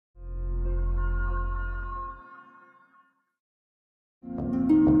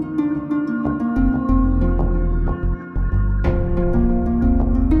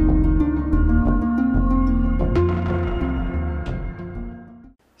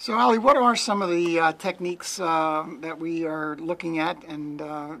So, Ali, what are some of the techniques that we are looking at and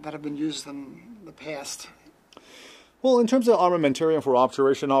that have been used in the past? Well, in terms of armamentarium for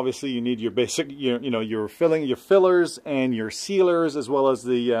obturation, obviously you need your basic, your fillers and your sealers, as well as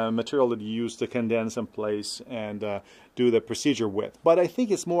the material that you use to condense in place and do the procedure with. But I think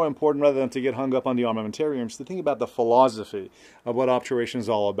it's more important, rather than to get hung up on the armamentariums, to think about the philosophy of what obturation is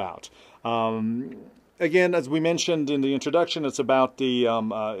all about. Again, as we mentioned in the introduction, it's about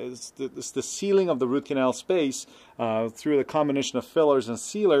it's the sealing of the root canal space through the combination of fillers and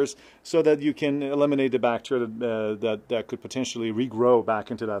sealers, so that you can eliminate the bacteria that could potentially regrow back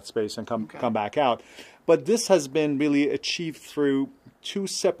into that space and come back out. But this has been really achieved through two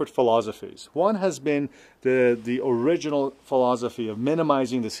separate philosophies. One has been the original philosophy of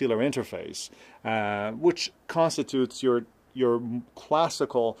minimizing the sealer interface, which constitutes your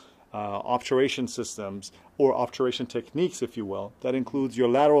classical obturation systems, or obturation techniques, if you will. That includes your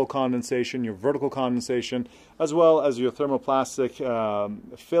lateral condensation, your vertical condensation, as well as your thermoplastic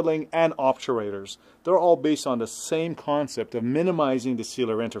filling and obturators. They're all based on the same concept of minimizing the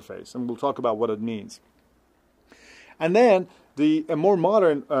sealer interface, and we'll talk about what it means. And then a more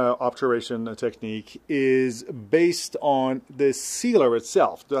modern obturation technique is based on the sealer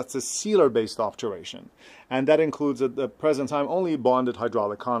itself. That's a sealer-based obturation. And that includes, at the present time, only bonded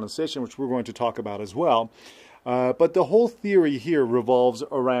hydraulic condensation, which we're going to talk about as well. But the whole theory here revolves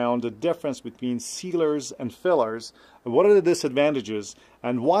around the difference between sealers and fillers. What are the disadvantages,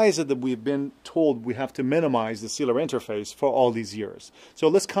 and why is it that we've been told we have to minimize the sealer interface for all these years? So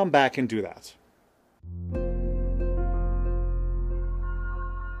let's come back and do that.